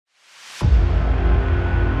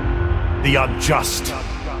the unjust.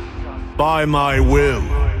 By my will.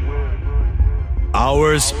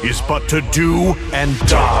 Ours is but to do and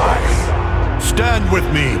die. Stand with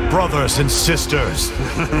me, brothers and sisters.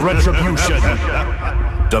 Retribution.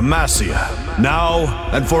 Demacia, now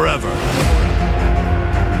and forever.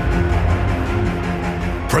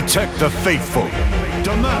 Protect the faithful.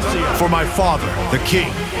 Demacia, for my father, the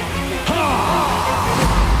king.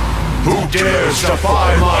 Who dares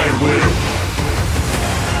defy my will?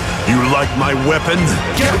 You like my weapon?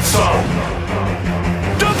 Get some!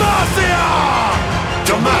 Demacia!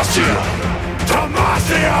 Demacia!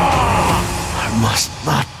 Demacia! I must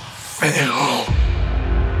not fail.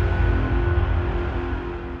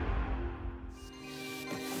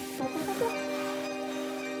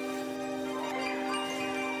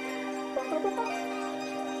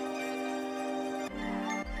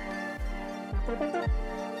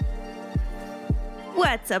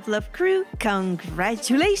 What's up, love crew?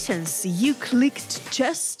 Congratulations! You clicked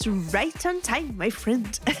just right on time, my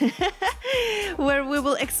friend. Where we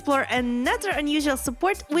will explore another unusual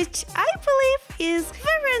support, which I believe is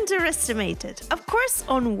very underestimated. Of course,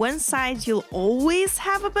 on one side, you'll always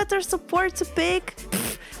have a better support to pick.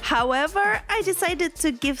 However, I decided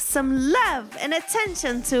to give some love and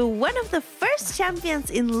attention to one of the first champions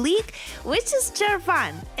in League, which is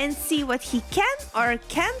JARVAN, and see what he can or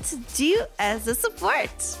can't do as a support.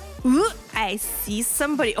 Ooh, I see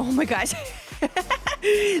somebody. Oh my gosh.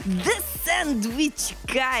 The sandwich,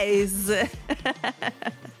 guys.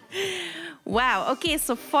 Wow. Okay,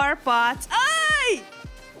 so 4 bots. Ay!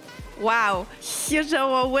 Wow, you know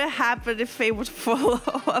what would happen if they would follow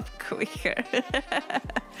up quicker.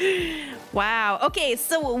 Wow, okay,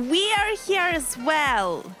 so we are here as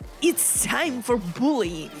well. It's time for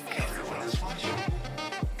bullying.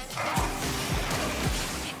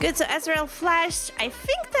 Good, so Ezreal flashed. I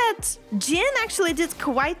think that Jin actually did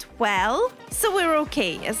quite well, so we're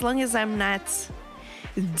okay, as long as I'm not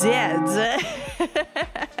dead.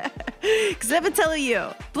 Because let me tell you,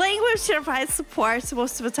 playing with JARVAN support,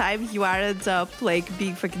 most of the time you aren't like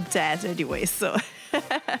being fucking dead anyway, so.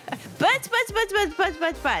 But,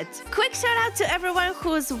 quick shout out to everyone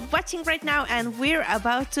who's watching right now, and we're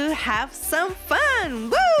about to have some fun!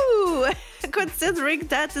 Woo! Considering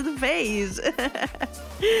that in phase.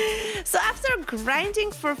 So after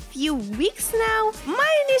grinding for a few weeks now,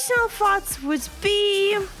 my initial thoughts would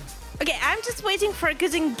be, okay, I'm just waiting for a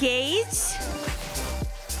good engage.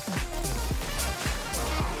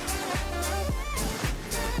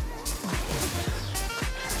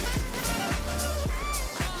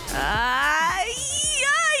 I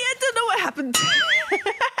don't know what happened.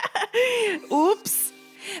 Oops.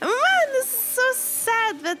 Man, this is so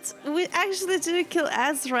sad that we actually didn't kill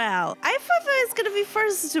Ezreal. I thought that was gonna be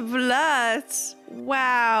first to blood.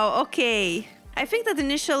 Wow, okay. I think that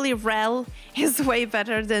initially Rel is way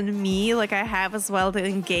better than me, like I have as well to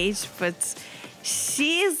engage, but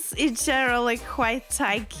she's in general like quite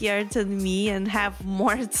tankier than me and have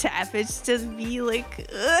more damage than me, like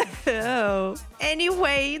ugh.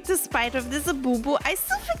 Anyway, despite of this boo-boo, I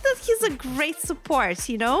still think that he's a great support,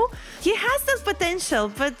 you know? He has that potential,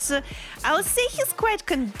 but I would say he's quite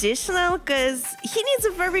conditional because he needs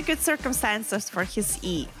a very good circumstances for his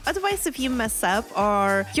E. Otherwise, if you mess up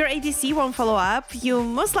or your ADC won't follow up, you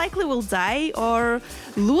most likely will die or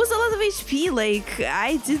lose a lot of HP like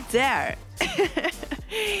I did there.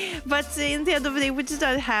 But in the end of the day, we did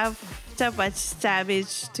not have that much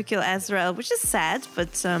damage to kill Ezreal, which is sad,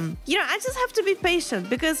 but you know, I just have to be patient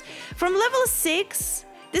because from level 6,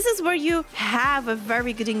 this is where you have a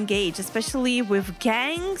very good engage, especially with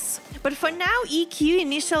ganks. But for now, EQ,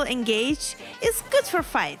 initial engage, is good for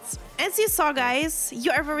fights. As you saw, guys,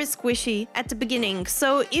 you are very squishy at the beginning,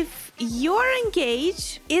 so if your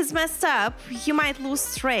engage is messed up, you might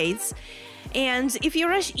lose trades. And if you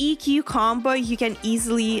rush EQ combo, you can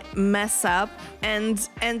easily mess up and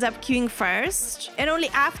end up queuing first. And only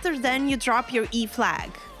after then you drop your E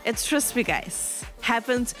flag. And trust me, guys,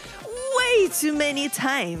 happened way too many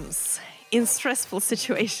times in stressful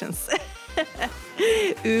situations.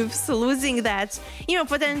 Oops, losing that, you know,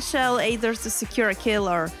 potential either to secure a kill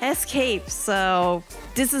or escape. So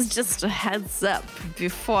this is just a heads up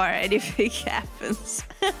before anything happens.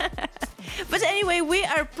 But anyway, we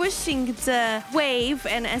are pushing the wave,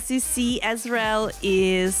 and as you see, Ezreal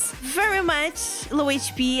is very much low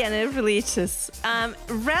HP and it really just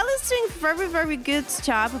Rel is doing very good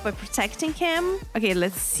job by protecting him. Okay,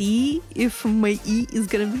 let's see if my E is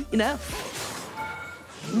gonna be enough.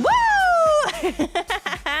 Woo!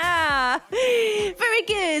 Very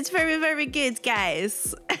good, very good,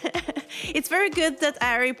 guys. It's very good that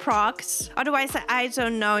Ari procced. Otherwise, I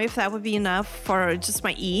don't know if that would be enough for just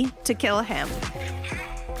my E to kill him.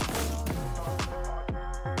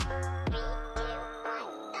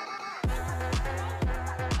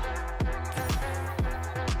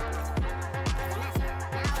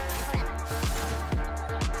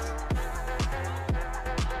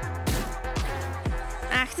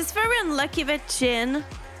 It's very unlucky with Jhin.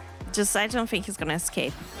 I don't think he's gonna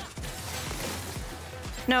escape.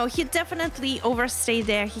 No, he definitely overstayed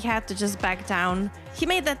there. He had to just back down. He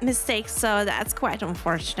made that mistake, so that's quite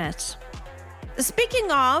unfortunate. Speaking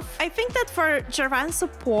of, I think that for JARVAN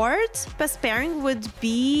support, best pairing would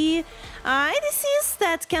be ADCs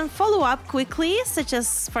that can follow up quickly, such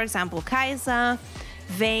as, for example, Kai'Sa,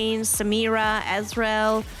 Vayne, Samira,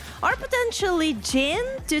 Ezreal, or potentially Jhin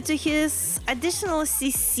due to his additional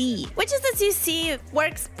CC, which is, as you see,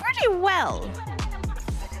 works pretty well.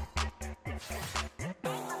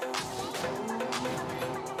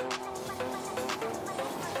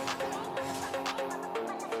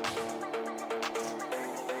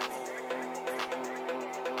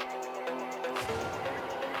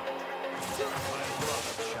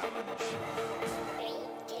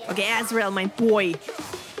 Okay, Ezreal, my boy.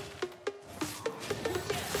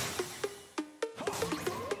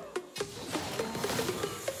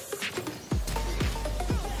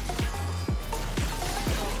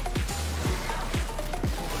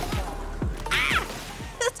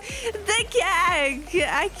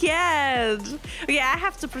 I can't. Okay, I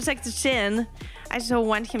have to protect the Jhin. I don't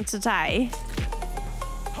want him to die.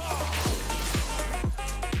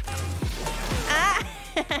 Ah.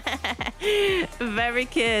 Very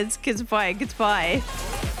good. Good boy, good boy.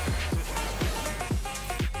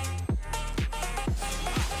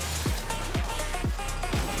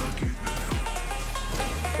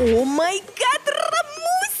 Oh my god,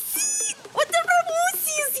 Ramusi! What the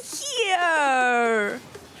Ramusi is here?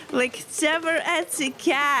 Like, never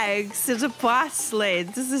anti-cags to the boss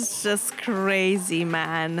lane. This is just crazy,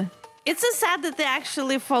 man. It's so sad that they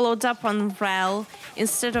actually followed up on Rel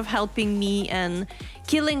instead of helping me and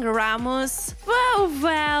killing Ramos.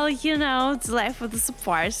 Well, you know, it's life with the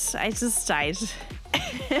support. I just died.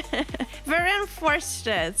 Very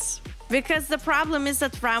unfortunate. Because the problem is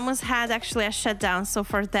that Ramos had actually a shutdown, so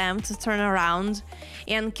for them to turn around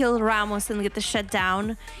and kill Ramos and get the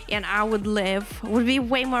shutdown and I would live would be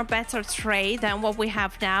way more better trade than what we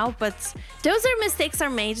have now, but those are mistakes are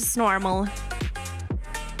made, it's normal.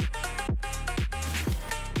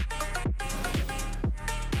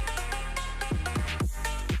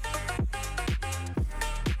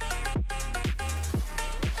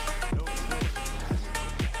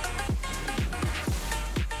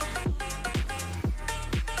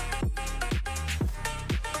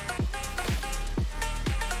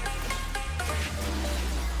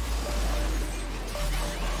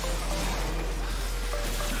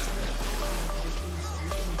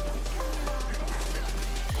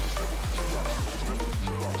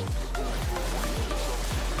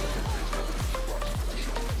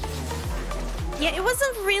 Yeah, it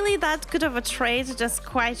wasn't really that good of a trade, just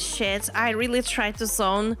quite shit. I really tried to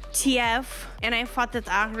zone TF, and I thought that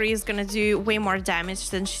Ahri is gonna do way more damage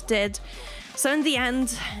than she did. So in the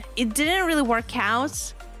end, it didn't really work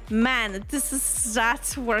out. Man, this is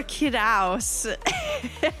not working out.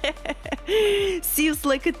 Seems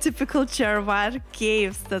like a typical JARVAN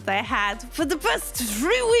games that I had for the past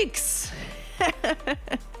 3 weeks.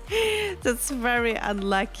 That's very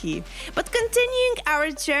unlucky. But continuing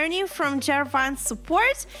our journey from JARVAN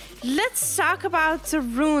support, let's talk about the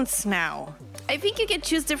runes now. I think you can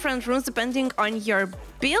choose different runes depending on your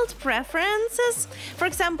build preferences. For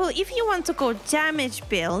example, if you want to go damage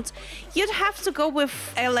build, you'd have to go with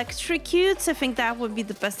Electrocute. I think that would be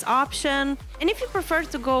the best option. And if you prefer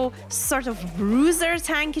to go sort of bruiser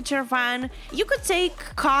tanky JARVAN, you could take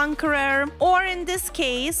Conqueror, or in this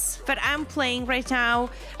case that I'm playing right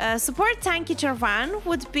now, support tanky JARVAN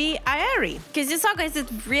would be Aeri. Because you saw, guys, it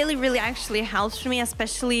really actually helped me,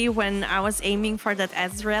 especially when I was aiming for that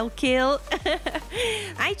Ezreal kill.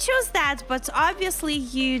 I chose that, but obviously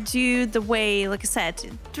you do the way, like I said,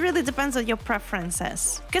 it really depends on your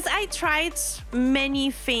preferences. Because I tried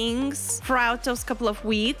many things throughout those couple of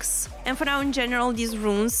weeks, and for now in general these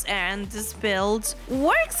runes and this build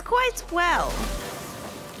works quite well.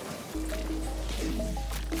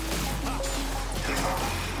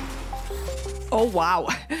 Oh wow,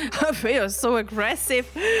 they are so aggressive.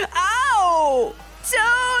 Ow!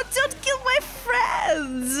 Don't kill my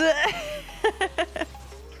friends!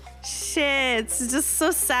 shit. It's just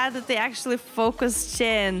so sad that they actually focused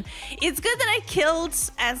Jhin. It's good that I killed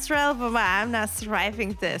Ezreal, but I'm not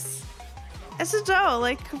surviving this. I don't know,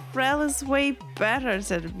 like, Rel is way better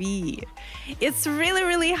than me. It's really,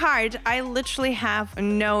 really hard. I literally have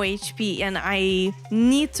no HP and I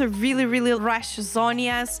need to really, really rush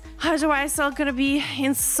Zhonya's. Otherwise, I'm gonna be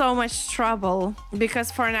in so much trouble.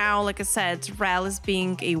 Because for now, like I said, Rel is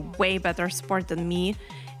being a way better support than me.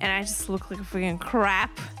 And I just look like a freaking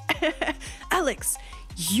crap. Alex,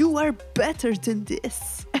 you are better than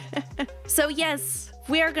this. So yes,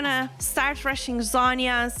 we are gonna start rushing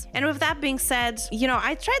Zhonya's. And with that being said, you know,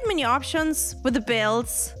 I tried many options with the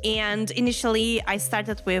builds. And initially, I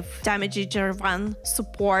started with Demacia JARVAN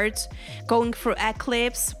support, going through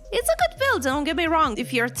Eclipse. It's a good build, don't get me wrong.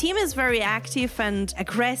 If your team is very active and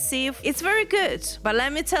aggressive, it's very good. But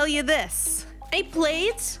let me tell you this. I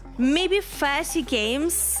played maybe 30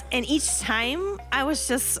 games, and each time I was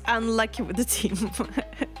just unlucky with the team.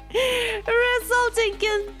 Resulting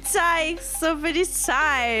in dying so many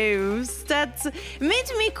times that made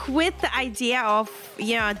me quit the idea of,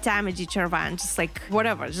 you know, Demacia JARVAN. Just like,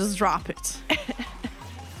 whatever, just drop it.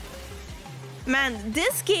 Man,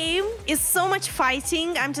 this game is so much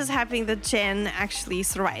fighting. I'm just happy that Jhin actually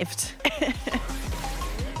survived.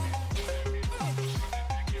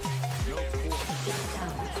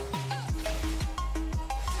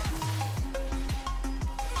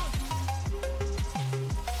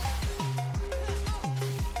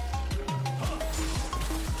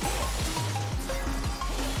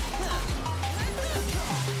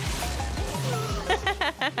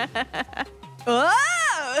 Oh!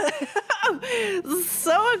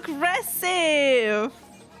 So aggressive!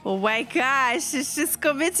 Oh my gosh, she's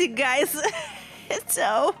committing, guys.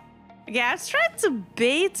 So, yeah, I've tried to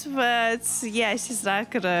bait, but yeah, she's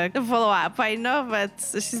not gonna follow up. I know, but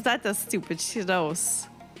she's not that stupid. She knows.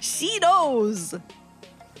 She knows!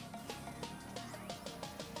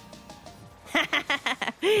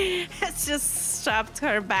 I just stopped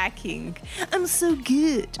her backing. I'm so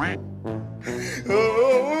good.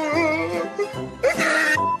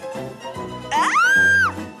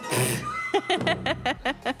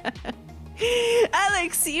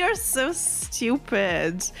 Alex, you're so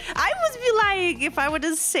stupid. I would be lying if I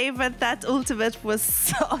wouldn't say that that ultimate was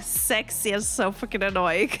so sexy and so fucking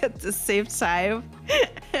annoying at the same time.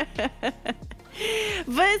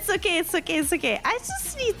 But it's okay, it's okay, it's okay. I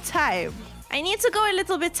just need time. I need to go a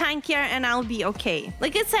little bit tankier and I'll be okay.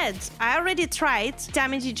 Like I said, I already tried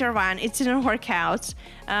Demacia JARVAN. It didn't work out.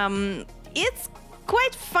 It's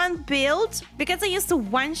quite fun build because I used to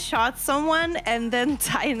one-shot someone and then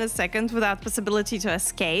die in a second without possibility to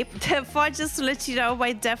escape. Therefore, just to let you know,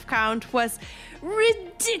 my death count was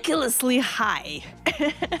ridiculously high.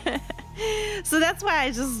 So that's why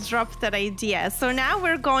I just dropped that idea. So now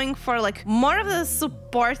we're going for like more of the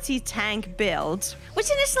supporty tank build, which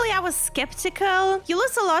initially I was skeptical. You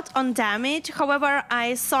lose a lot on damage. However,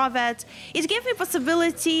 I saw that it gave me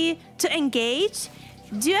possibility to engage,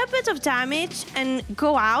 do a bit of damage, and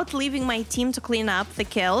go out, leaving my team to clean up the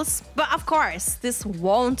kills. But of course, this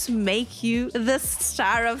won't make you the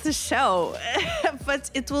star of the show,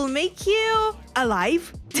 but it will make you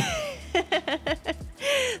alive.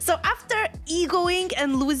 So after egoing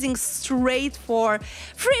and losing straight for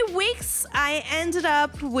 3 weeks, I ended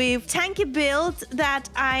up with tanky build that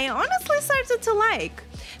I honestly started to like.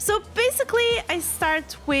 So basically, I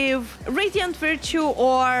start with Radiant Virtue,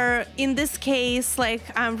 or in this case, like,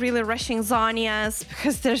 I'm really rushing Zhonya's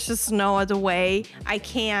because there's just no other way I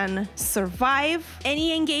can survive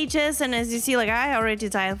any engages. And as you see, like, I already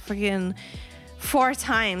died freaking 4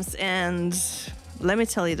 times, and let me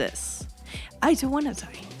tell you this, I don't want to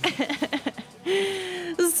die.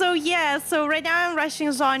 So yeah, so right now I'm rushing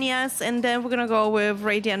Zhonya's, and then we're gonna go with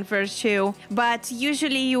Radiant Virtue. But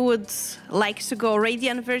usually you would like to go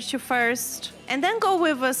Radiant Virtue first, and then go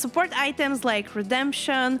with support items like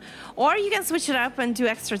Redemption, or you can switch it up and do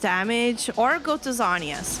extra damage, or go to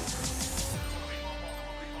Zhonya's.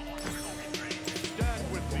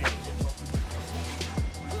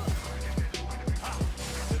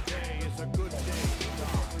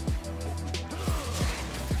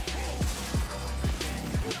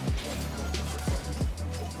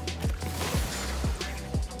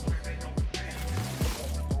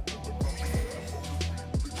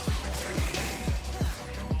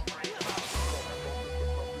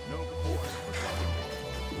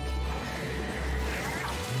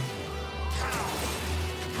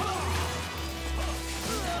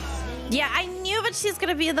 Yeah, I knew that she's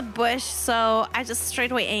gonna be in the bush, so I just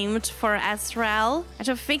straight away aimed for Ezreal. I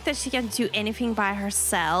don't think that she can do anything by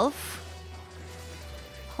herself.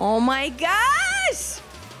 Oh my gosh!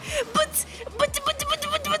 But.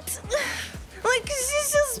 Like,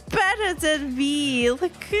 she's just better than me.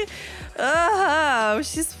 Like,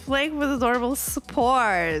 she's playing with normal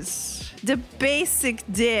support. The basic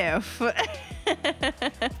diff.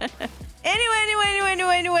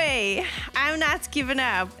 Anyway. I'm not giving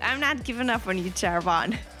up. I'm not giving up on you,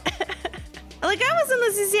 JARVAN. Like, I was in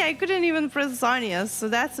the CC, I couldn't even press Sonya, so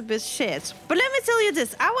that's a bit shit. But let me tell you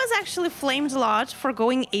this, I was actually flamed a lot for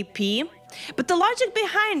going AP, but the logic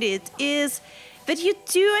behind it is that you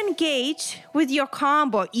do engage with your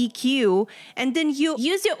combo EQ, and then you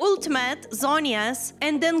use your ultimate, Zhonya's,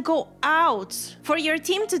 and then go out for your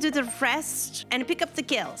team to do the rest and pick up the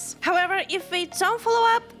kills. However, if they don't follow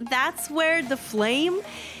up, that's where the flame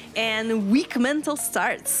and weak mental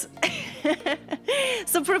starts.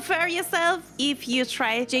 So prepare yourself. If you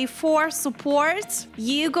try J4 support,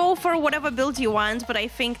 you go for whatever build you want, but I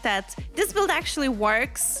think that this build actually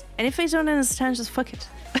works, and if I don't understand, just fuck it.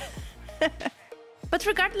 But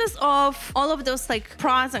regardless of all of those like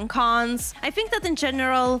pros and cons, I think that in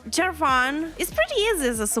general, JARVAN is pretty easy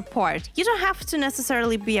as a support. You don't have to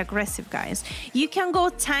necessarily be aggressive, guys. You can go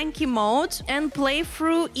tanky mode and play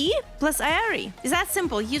through E plus ARI. It's that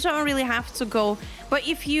simple. You don't really have to go. But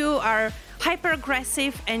if you are hyper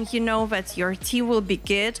aggressive and you know that your team will be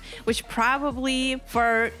good, which probably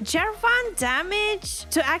for JARVAN damage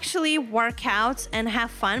to actually work out and have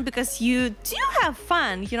fun, because you do have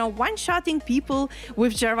fun, you know, one-shotting people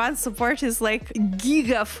with JARVAN support is like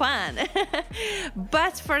giga fun.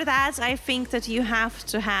 But for that, I think that you have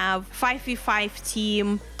to have 5v5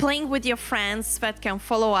 team, playing with your friends that can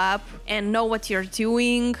follow up and know what you're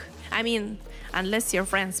doing. I mean, unless your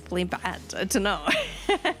friends play bad, I don't know.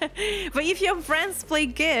 But if your friends play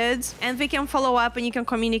good and they can follow up and you can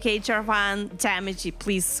communicate JARVAN damage,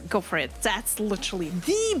 please go for it. That's literally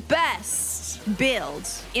the best build,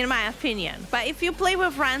 in my opinion. But if you play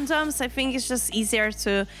with randoms, I think it's just easier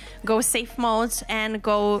to go safe mode and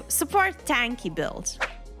go support tanky build.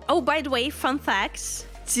 Oh, by the way, fun fact.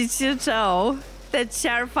 Did you know that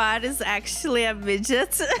JARVAN is actually a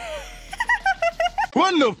midget?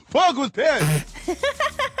 What the fuck was that?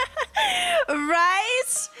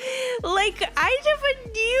 Right? Like, I never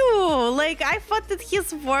knew. Like, I thought that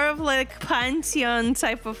he's more of like Pantheon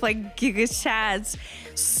type of like Giga Chad.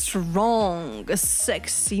 Strong,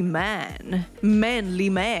 sexy man. Manly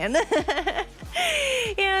man.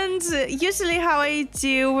 And usually how I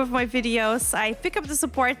do with my videos, I pick up the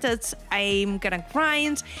support that I'm gonna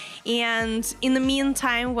grind, and in the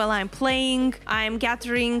meantime, while I'm playing, I'm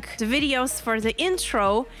gathering the videos for the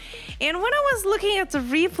intro. And when I was looking at the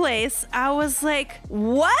replays, I was like,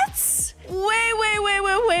 what?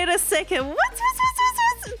 Wait a second. What?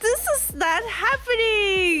 This is not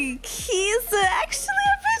happening. He's actually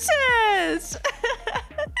a bitch.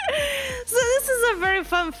 So this is a very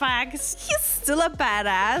fun fact. He's still a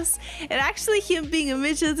badass, and actually him being a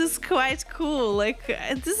midget is quite cool. Like,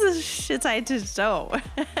 this is shit I didn't know.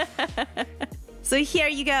 So here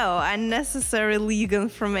you go, unnecessary league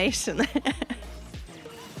information.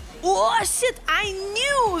 Oh shit, I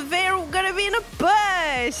knew they were gonna be in a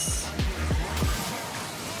bush.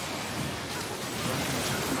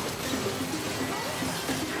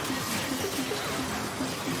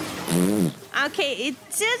 Okay, it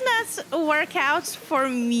did not work out for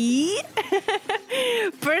me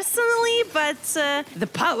personally, but the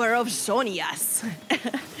power of Sonias.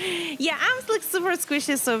 Yeah, I'm like super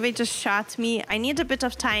squishy, so they just shot me. I need a bit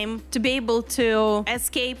of time to be able to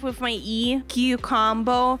escape with my EQ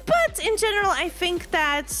combo. But in general, I think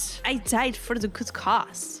that I died for the good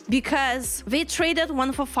cause, because they traded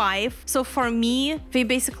 1 for 5. So for me, they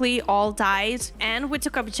basically all died and we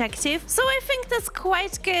took objective. So I think that's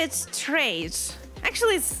quite good trade.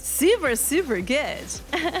 Actually, it's super, super good.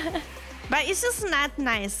 But it's just not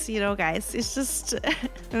nice, you know, guys. It's just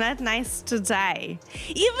not nice to die,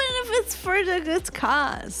 even if it's for the good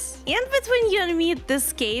cause. And between you and me,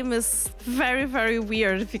 this game is very, very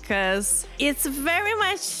weird, because it's very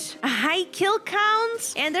much a high kill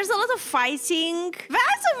count and there's a lot of fighting. But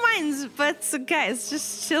I don't mind, but guys,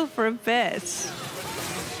 just chill for a bit.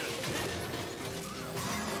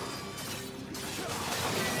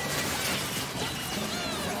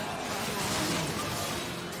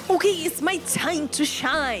 Okay, it's my time to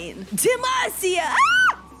shine. Demacia!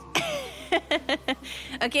 Ah!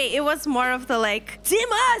 Okay, it was more of the like,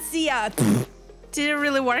 Demacia! Didn't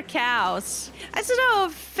really work out. I don't know,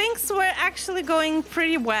 things were actually going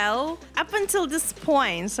pretty well up until this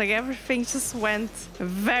point. Like, everything just went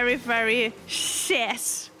very, very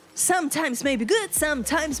shit. Sometimes maybe good,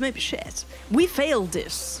 sometimes maybe shit. We failed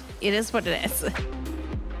this. It is what it is.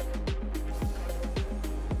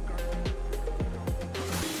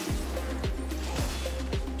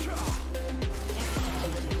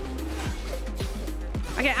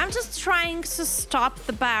 Okay, I'm just trying to stop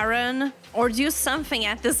the Baron or do something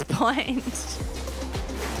at this point.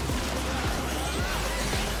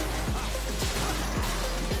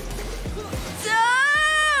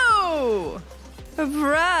 No!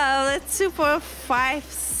 Bro, that's 2.5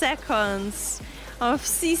 seconds of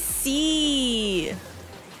CC.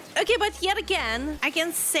 Okay, but yet again, I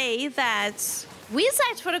can say that we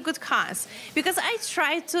died for a good cause because I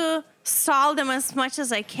tried to stall them as much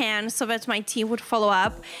as I can so that my team would follow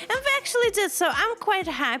up, and they actually did. So I'm quite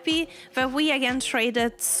happy that we again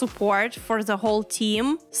traded support for the whole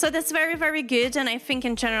team. So that's very, very good, and I think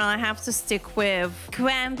in general I have to stick with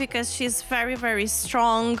Gwen because she's very, very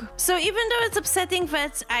strong. So even though it's upsetting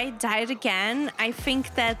that I died again, I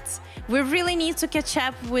think that we really need to catch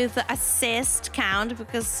up with the assist count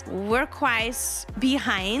because we're quite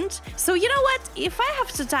behind. So you know what? If I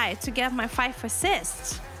have to die to get my 5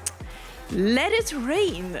 assists, let it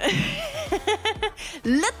rain.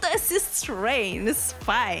 Let the assists rain. It's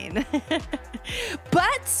fine.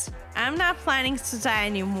 But I'm not planning to die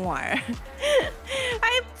anymore.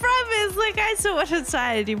 I promise, like, I don't want to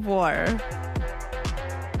die anymore.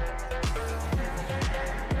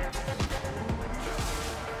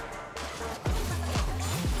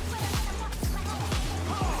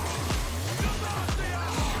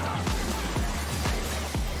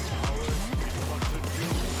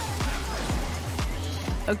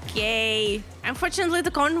 Okay. Unfortunately,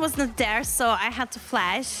 the cone was not there, so I had to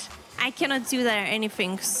flash. I cannot do that or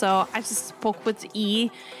anything, so I just spoke with E,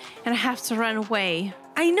 and I have to run away.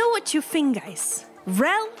 I know what you think, guys.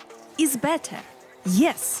 Rel is better.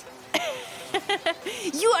 Yes.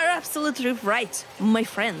 You are absolutely right, my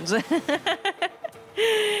friend.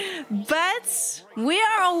 But we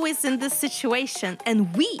are always in this situation,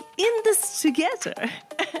 and we in this together.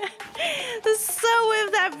 So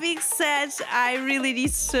with that being said, I really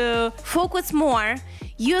need to focus more,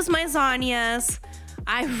 use my Zhonya's.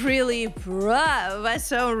 I really, bruh, I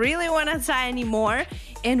don't really want to die anymore,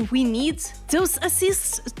 and we need those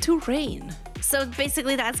assists to rain. So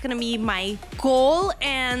basically that's gonna be my goal,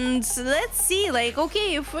 and let's see, like,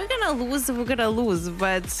 okay, if we're gonna lose, we're gonna lose,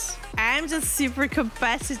 but I'm just super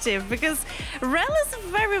competitive because Rel is a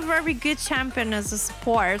very, very good champion as a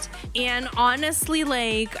support, and honestly,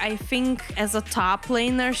 like, I think as a top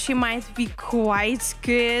laner, she might be quite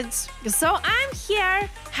good. So I'm here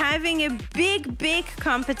having a big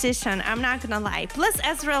competition, I'm not gonna lie. Plus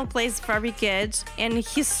Ezreal plays very good, and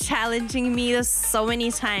he's challenging me so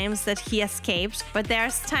many times that he escaped, but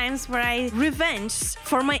there's times where I revenged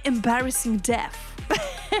for my embarrassing death.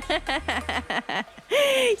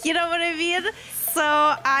 You know what I mean?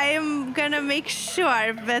 So I'm gonna make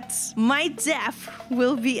sure that my death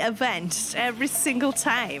will be avenged every single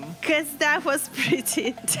time, because that was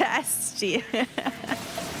pretty nasty.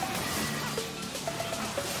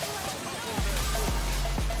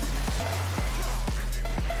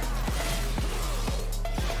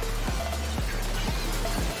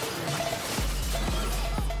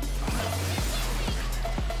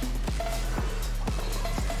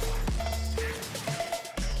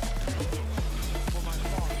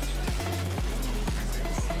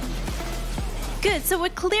 Good, so we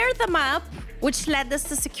cleared them up, which led us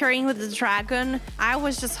to securing with the dragon. I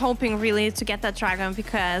was just hoping really to get that dragon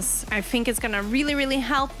because I think it's gonna really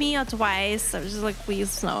help me. Otherwise, I was just like,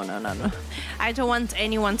 please, no. I don't want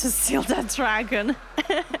anyone to steal that dragon.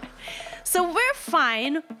 So we're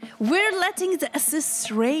fine. We're letting the assists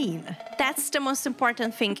rain. That's the most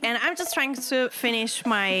important thing. And I'm just trying to finish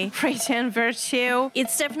my Radiant Virtue.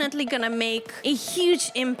 It's definitely gonna make a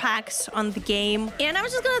huge impact on the game. And I'm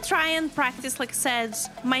just gonna try and practice, like I said,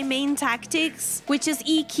 my main tactics, which is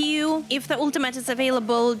EQ. If the ultimate is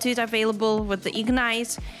available, do it available with the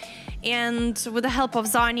Ignite. And with the help of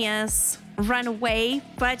Zhonya's, run away.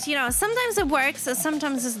 But you know, sometimes it works,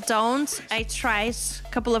 sometimes it don't. I tried a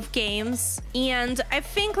couple of games, and I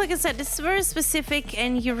think, like I said, it's very specific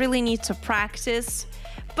and you really need to practice.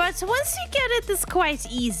 But once you get it, it's quite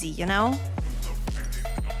easy, you know?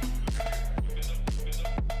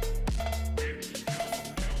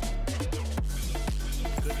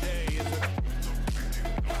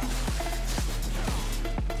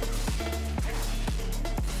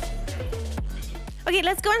 Okay,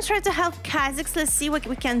 let's go and try to help Kha'Zix. Let's see what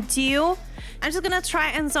we can do. I'm just gonna try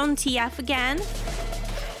and zone TF again.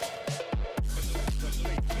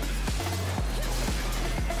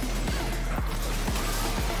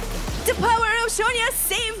 The power of Zhonya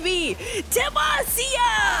saved me!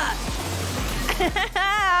 Demacia!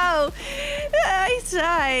 Ow! I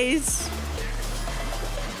died.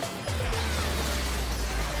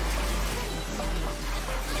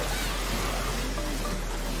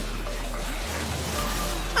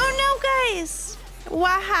 guys?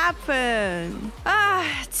 What happened?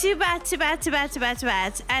 Ah, too bad, too bad, too bad, too bad, too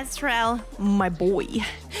bad. Ezreal, my boy.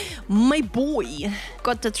 My boy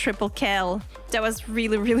got the triple kill. That was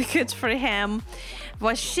really, really good for him. It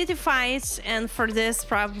was shitty fight, and for this,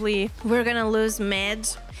 probably we're gonna lose mid.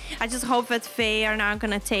 I just hope that they are not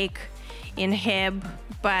gonna take inhib.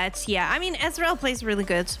 But yeah, I mean, Ezreal plays really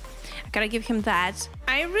good. I gotta give him that.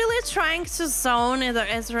 I'm really trying to zone either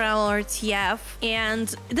Ezreal or TF, and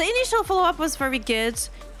the initial follow-up was very good,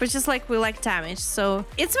 but just like we like damage, so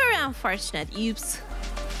it's very unfortunate. Oops.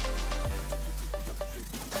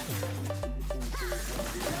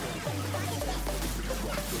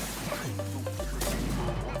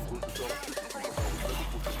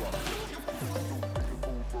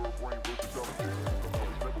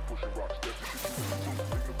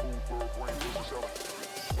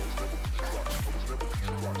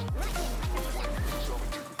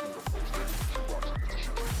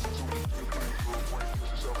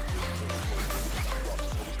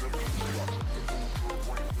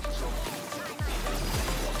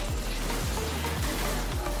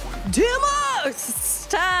 Demo!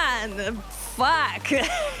 Stun! Fuck!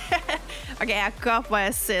 Okay, I got my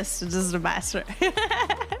assist. This is the master.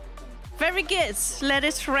 Very good. Let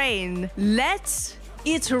it rain. Let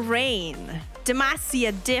it rain.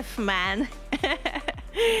 Demacia diff, man. No,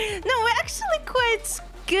 we're actually quite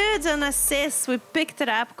good on assists. We picked it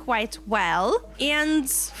up quite well. And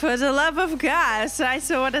for the love of God, I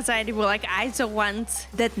don't want a tiny bull. Like, I don't want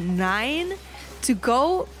that 9 to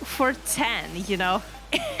go for 10, you know?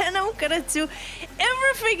 And I'm gonna do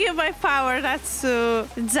everything in my power not to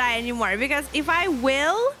die anymore. Because if I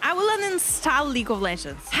will uninstall League of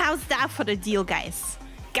Legends. How's that for the deal, guys?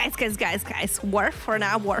 Guys. Worth or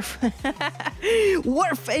not worth?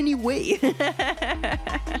 Worth anyway.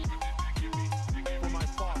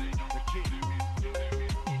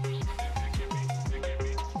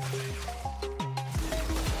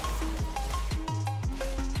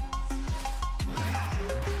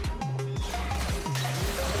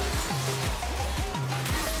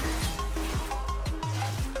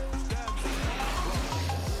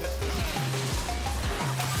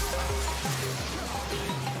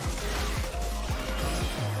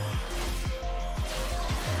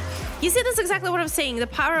 You see, that's exactly what I'm saying. The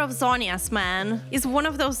power of Zhonya's, man, is one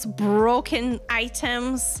of those broken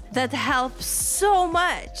items that helps so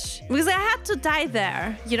much. Because I had to die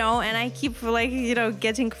there, you know, and I keep, like, you know,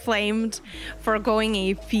 getting flamed for going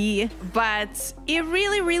AP. But it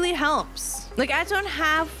really, really helps. Like, I don't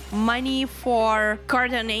have money for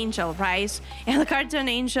Guardian Angel, right? And the Guardian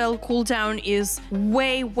Angel cooldown is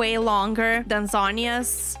way, way longer than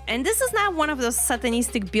Zhonya's. And this is not one of those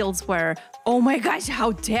satanistic builds where, oh my gosh,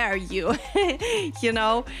 how dare you? You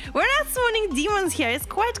know, we're not summoning demons here. It's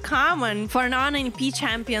quite common for non-NP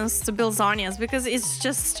champions to build Zhonya's because it's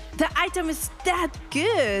just, the item is that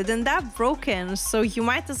good and that broken. So you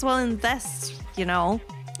might as well invest, you know?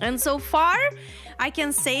 And so far, I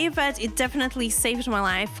can say that it definitely saved my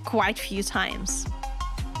life quite a few times.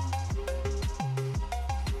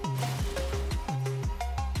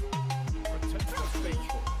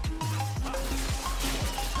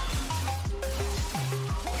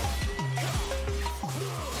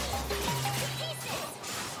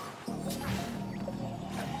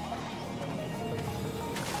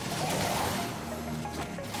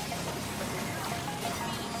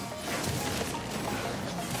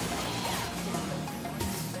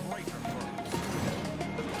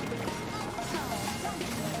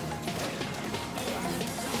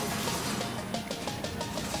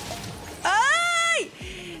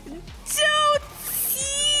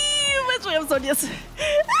 Yes.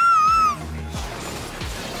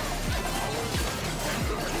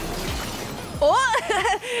 Oh,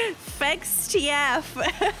 thanks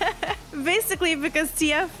TF. Basically, because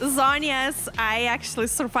TF Zhonya's, I actually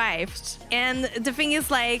survived. And the thing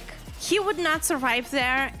is, like, he would not survive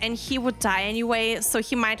there and he would die anyway. So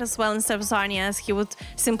he might as well, instead of Zhonya's, he would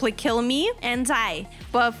simply kill me and die.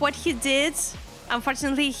 But what he did,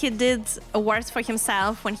 unfortunately, he did worse for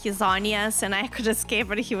himself when he's Zhonya's, and I could escape,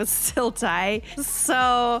 but he would still die.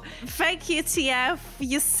 So, thank you, TF.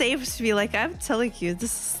 You saved me. Like, I'm telling you,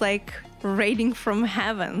 this is like raiding from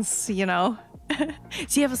heavens, you know?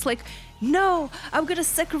 TF was like, no, I'm gonna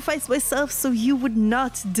sacrifice myself so you would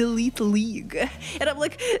not delete League. And I'm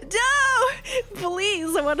like, no,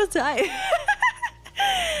 please, I wanna die.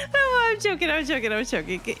 No, I'm joking.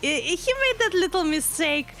 He made that little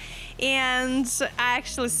mistake. And I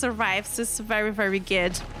actually survived, so it's very, very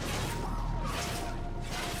good.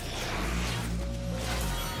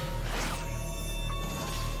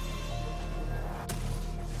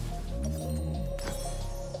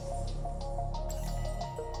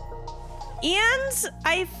 And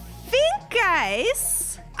I think,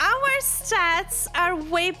 guys, our stats are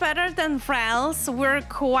way better than Rel's. We're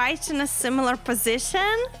quite in a similar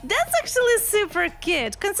position. That's actually super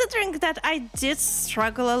good, considering that I did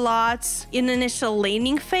struggle a lot in initial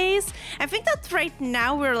laning phase. I think that right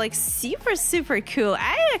now we're like super cool.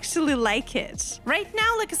 I actually like it. Right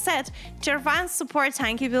now, like I said, JARVAN support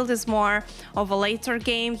tanky build is more of a later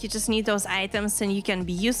game. You just need those items and you can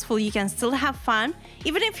be useful. You can still have fun,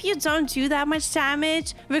 even if you don't do that much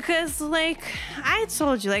damage, because like I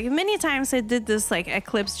told you, like many times I did this like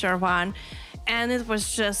Eclipse JARVAN and it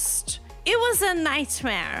was a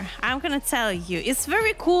nightmare. I'm gonna tell you. It's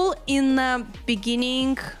very cool in the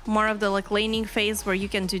beginning, more of the like laning phase where you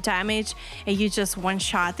can do damage and you just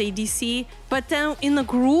one-shot ADC. But then in the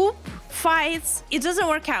group fights, it doesn't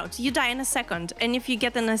work out. You die in a second. And if you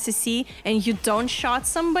get an SCC and you don't shot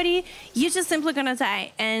somebody, you're just simply gonna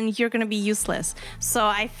die and you're gonna be useless. So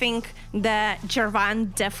I think the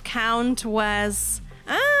JARVAN death count was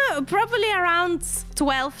probably around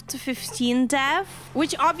 12 to 15 death,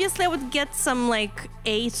 which obviously I would get some like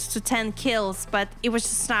 8 to 10 kills, but it was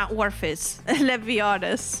just not worth it. Let's be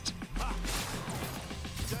honest.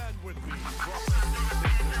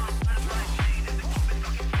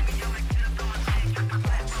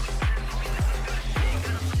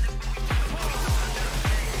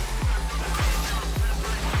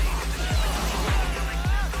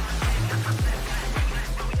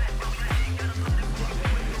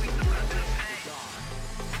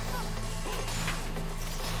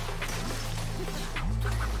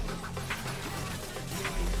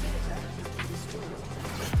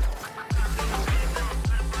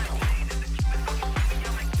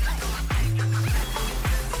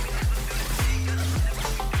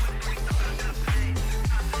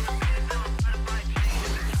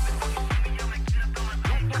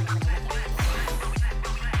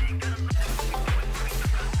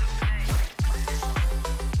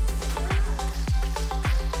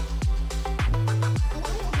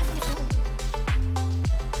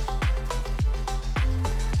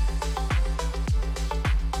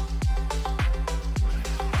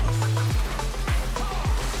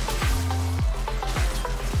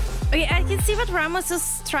 Okay, I can see that Ramos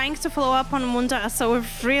is trying to follow up on Munda, so we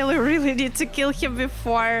really need to kill him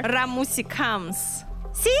before Ramusi comes.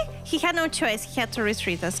 See? He had no choice. He had to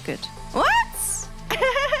retreat. That's good. What?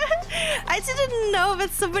 I didn't know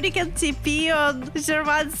that somebody can TP on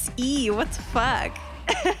JARVAN's E. What the fuck?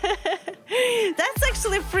 That's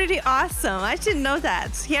actually pretty awesome. I didn't know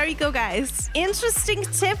that. Here you go, guys. Interesting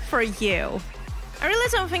tip for you. I really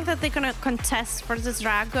don't think that they're gonna contest for the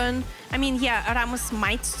dragon. I mean, yeah, Ramos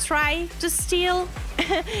might try to steal.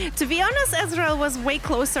 To be honest, Ezreal was way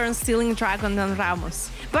closer on stealing dragon than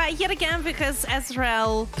Ramos. But yet again, because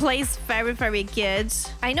Ezreal plays very good.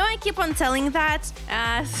 I know I keep on telling that.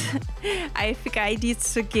 I think I need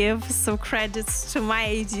to give some credits to my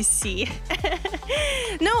ADC.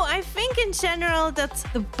 No, I think in general that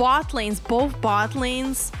the bot lanes, both bot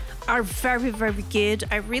lanes, are very good.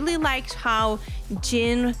 I really liked how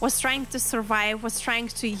Jhin was trying to survive, was trying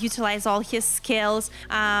to utilize all his skills.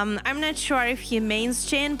 I'm not sure if he mains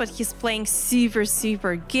Jhin, but he's playing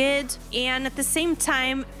super good. And at the same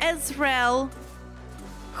time, Ezreal,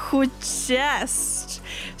 who just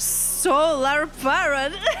Solar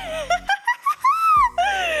Baron.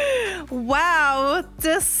 Wow,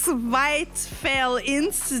 this might fail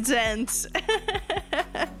incident.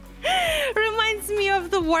 Reminds me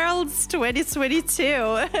of the Worlds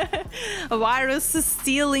 2022. Varus is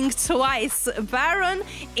stealing twice, Baron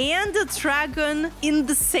and the Dragon in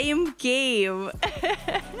the same game.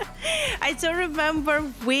 I don't remember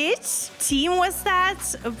which team was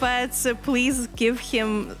that, but please give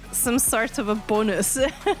him some sort of a bonus.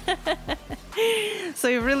 So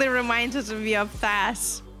it really reminded me of that.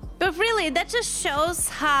 But really, that just shows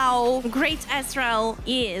how great Ezreal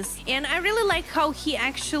is. And I really like how he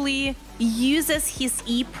actually uses his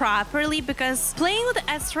E properly, because playing with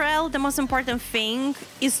Ezreal, the most important thing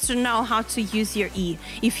is to know how to use your E.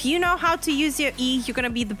 If you know how to use your E, you're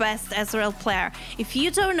gonna be the best Ezreal player. If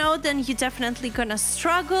you don't know, then you're definitely gonna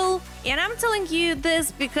struggle. And I'm telling you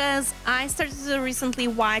this because I started to recently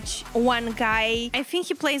watch one guy. I think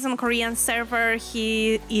he plays on Korean server.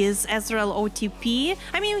 He is Ezreal OTP.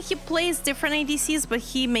 I mean, he plays different ADCs, but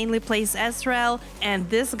he mainly plays Ezreal. And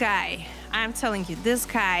this guy, I'm telling you, this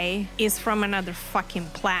guy is from another fucking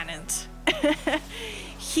planet.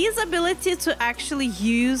 His ability to actually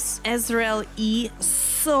use Ezreal E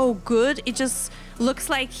so good, it just looks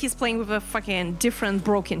like he's playing with a fucking different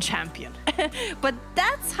broken champion. But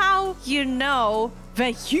that's how you know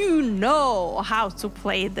that you know how to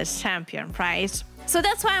play the champion, right? So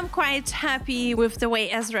that's why I'm quite happy with the way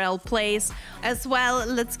Ezreal plays. As well,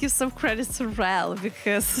 let's give some credit to Rel,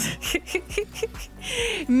 because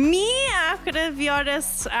I'm gonna be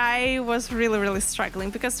honest, I was really struggling,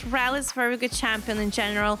 because Rel is a very good champion in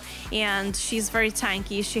general, and she's very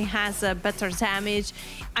tanky. She has a better damage.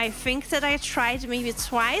 I think that I tried maybe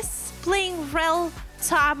twice playing Rel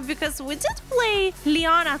top, because we did play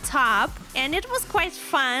Leona top and it was quite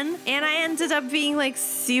fun, and I ended up being like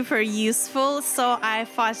super useful. So I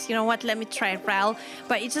thought, you know what, let me try Rel,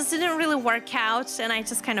 but it just didn't really work out, and I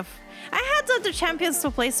just I had other champions to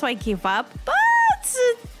play, so I gave up. But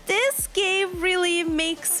this game really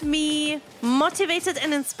makes me motivated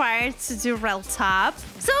and inspired to do Rel top.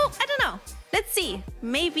 So I don't know, let's see,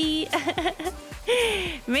 maybe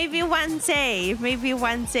maybe one day.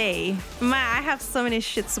 I have so many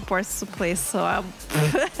shit supports to play, so I'm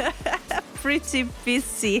pretty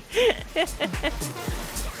busy.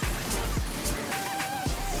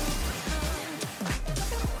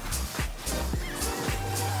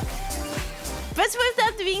 But with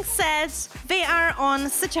that being said, they are on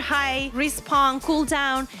such a high respawn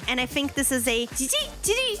cooldown, and I think this is a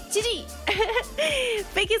GG.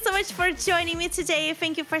 Thank you so much for joining me today.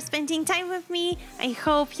 Thank you for spending time with me. I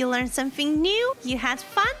hope you learned something new, you had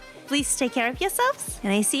fun. Please take care of yourselves,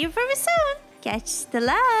 and I see you very soon. Catch the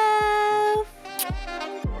love.